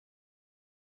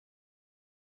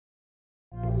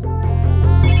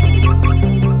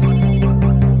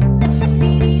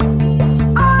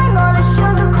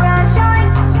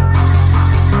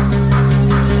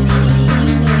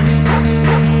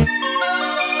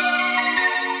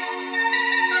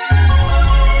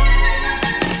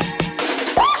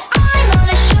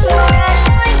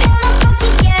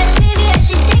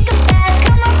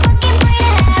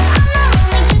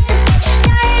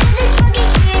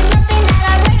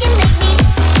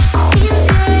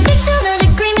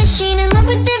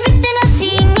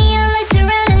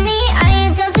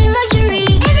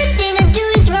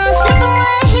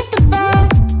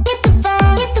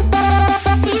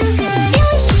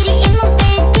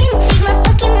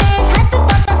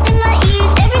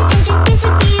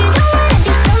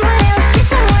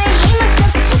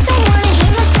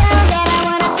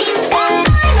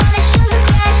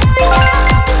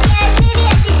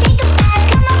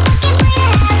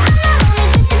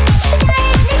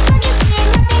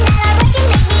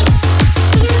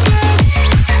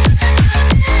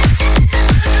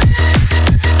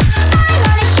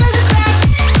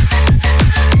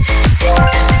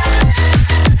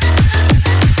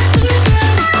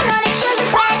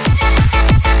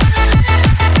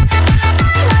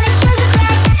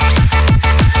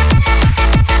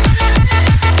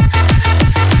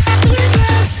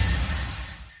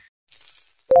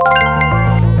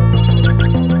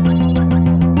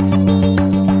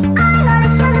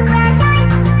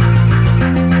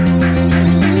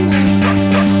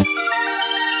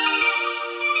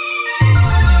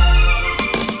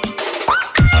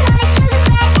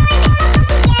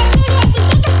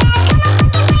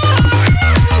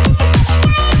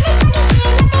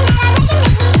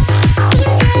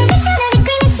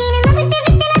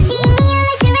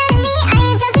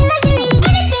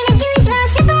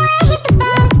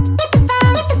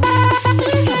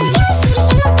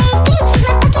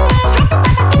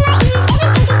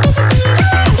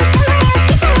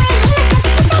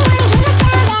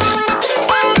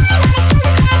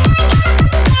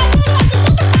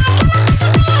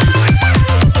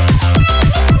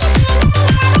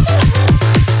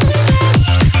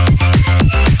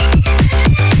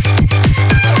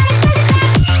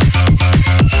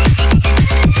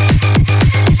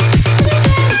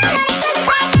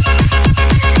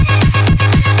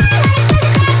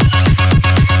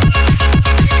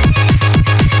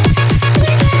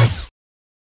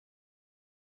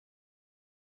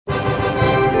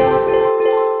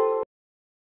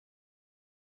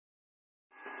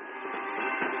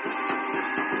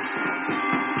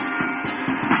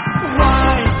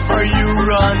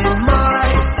running? My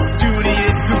duty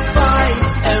is to fight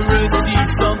and receive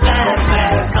some bad,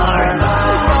 bad karma.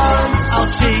 Run,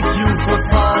 I'll chase you for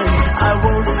fun. I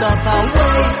won't stop, I'll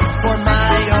wait for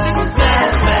my own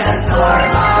bad, bad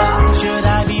karma. Should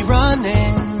I be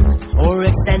running or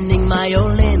extending my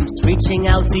own limbs, reaching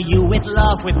out to you with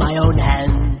love with my own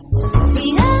hands? The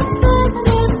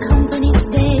unexpected company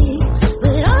today,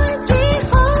 but honestly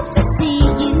hope to see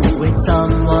you with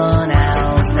someone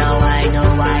else. Now I know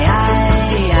why I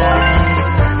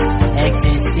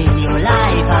exist in your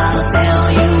life. I'll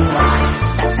tell you why.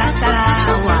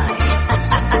 Why?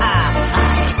 I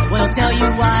will tell you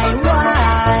why.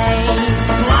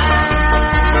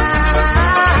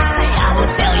 I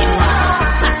will tell you why.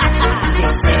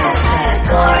 This is bad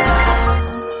karma.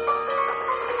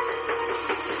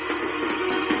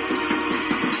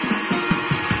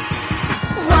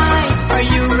 Why are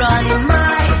you running?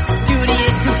 My duty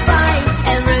is to fight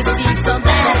and receive some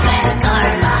bad, bad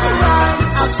karma. Run,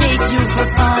 I'll chase you for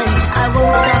fun. I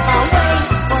won't stop, I'll wait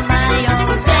for my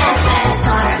own bad, bad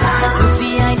karma. Look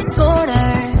behind this corner,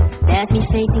 there's me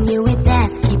facing you with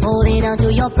death. Keep holding on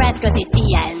to your breath, cause it's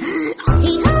the end.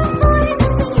 He hoped for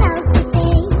something else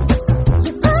today.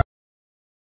 You put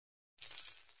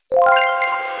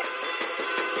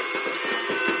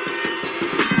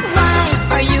Why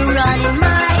are you running?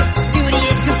 My duty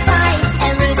is to fight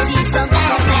and receive some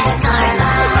bad, bad karma.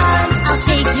 Run, I'll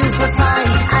chase you for fun.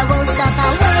 I won't stop,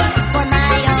 I'll wait for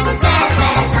my own bad,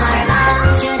 bad karma.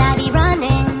 Should I be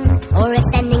running or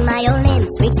extending my own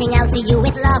limbs, reaching out to you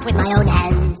with love with my own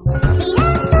hands? The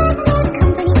unexpected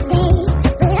company today,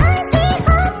 but honestly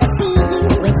hope to see you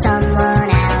with someone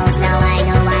else. Now I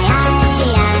know why I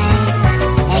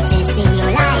exist in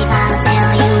your life. I'll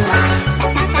tell you why.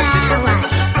 Why?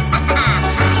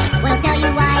 I will tell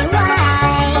you why.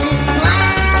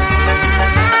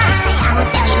 I will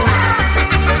tell you why.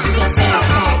 This is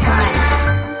bad karma.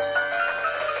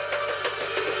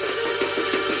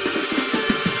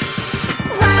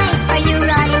 Why are you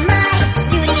running? My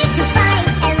duty is to fight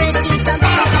and receive some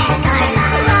bad, bad karma.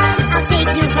 Run, I'll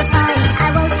chase you for fun. I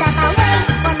won't stop, I'll wait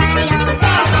for my own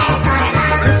bad, bad karma.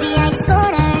 Look behind this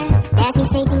corner, there's me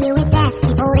chasing you with death.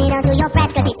 Keep holding on to your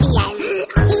breath, cause it's the end.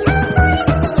 He hoped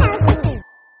for something else today.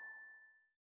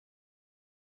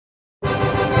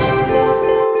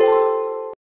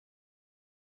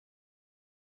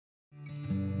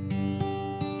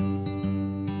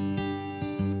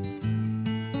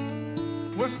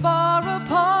 We're far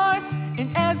apart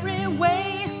in every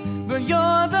way, but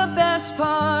you're the best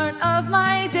part of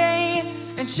my day.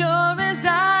 And sure as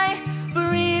I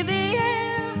breathe the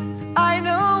air, I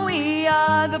know we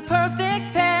are the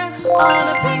perfect pair on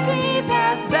a prickly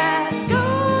path that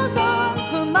goes on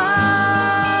for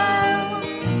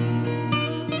miles.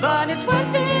 But it's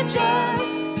worth it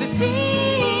just to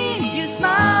see you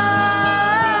smile.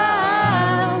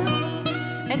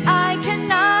 And I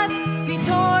cannot be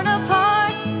torn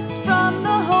apart from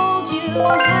the hold you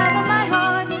have in my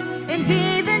heart. And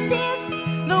even if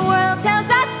the world tells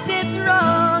us it's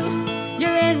wrong,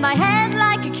 you're in my head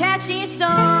like a catchy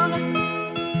song.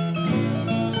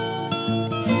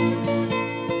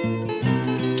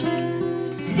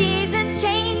 Seasons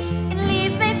change and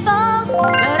leaves may fall,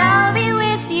 but I'll be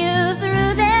with you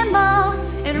through them all.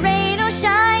 And rain or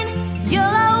shine, you'll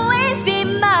always be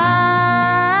mine.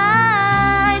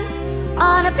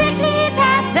 On a prickly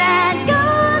path that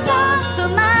goes on for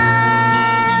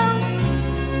miles,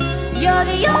 you're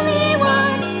the only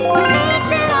one who makes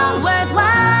it all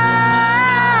worthwhile.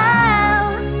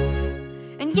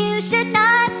 And you should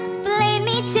not blame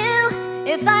me too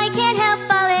if I can't help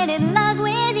falling in love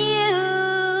with you.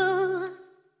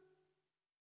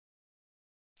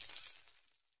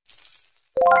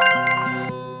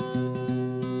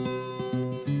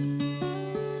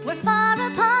 We're far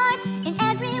apart in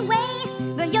every way,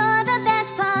 but you're the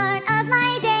best part of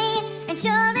my day. And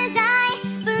sure as I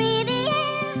breathe the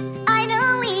air, I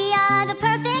know we are the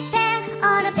perfect pair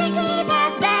on a prickly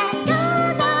path that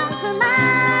goes on for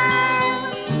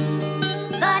miles.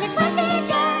 But it's worth it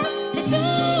just to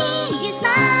see you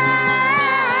smile.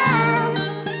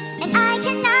 And I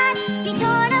cannot be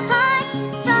torn apart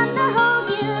from the hold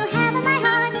you have in my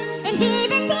heart. And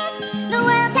even if the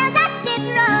world tells us it's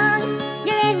wrong,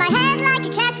 you're in my head like a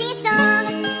catchy song.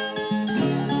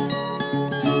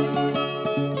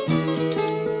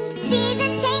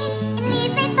 Seasons change and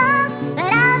leaves may fall,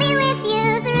 but I'll be with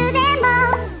you through them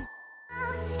all.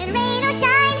 And rain or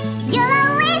shine, you'll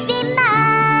always be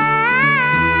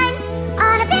mine.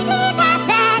 On a prickly path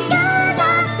that goes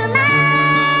on for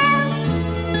miles,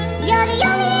 you're the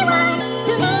only one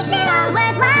who makes it all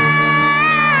worthwhile.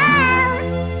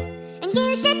 And you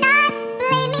should not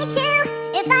blame me too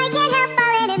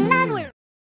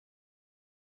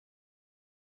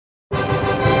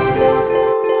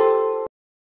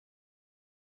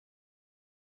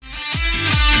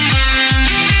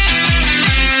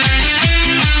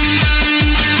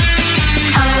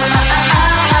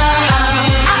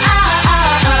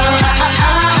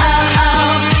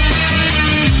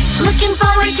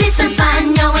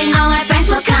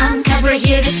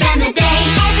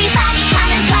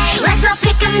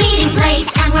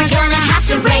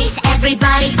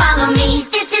Everybody follow me.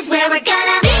 This is where we're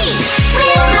gonna be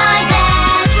with my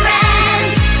best friends.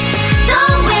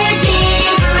 Though we're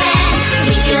different,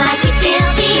 we feel like we still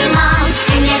belong,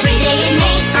 and every day it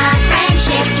makes our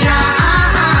friendship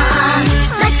strong.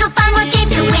 Let's go find more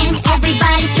games to win.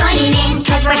 Everybody's joining in,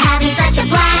 cause we're having such a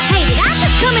blast. Hey, did I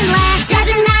just come in last?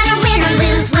 Doesn't matter win or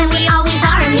lose, when we always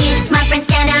are amused. My friends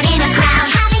stand out in a crowd,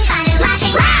 having fun and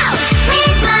laughing loud.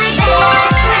 With my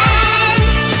best friends,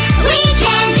 we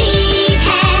can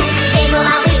depend. They will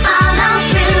always follow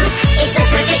through. It's a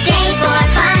perfect day for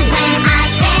fun when I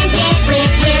spend it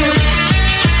with you.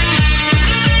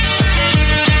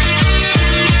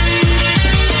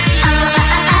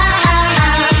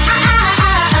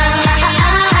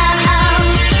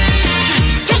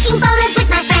 Taking photos with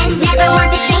my friends, never want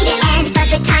this day to end, but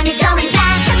the time is going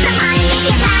fast, so come on and make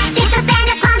it last. Get the band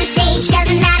up on the stage,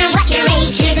 doesn't matter what your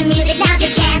age. Hear the music, now's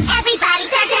your chance. Everybody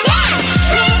start to dance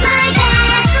with my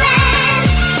best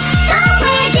friends. Though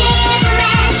we're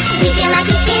different, we feel like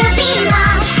we still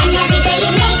belong, and every day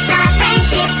it makes our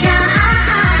friendship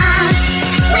strong.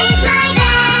 With my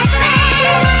best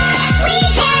friends, we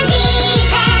can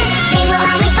depend. They will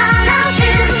always follow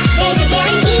through. There's a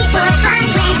guarantee for fun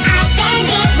when I spend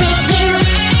it with you.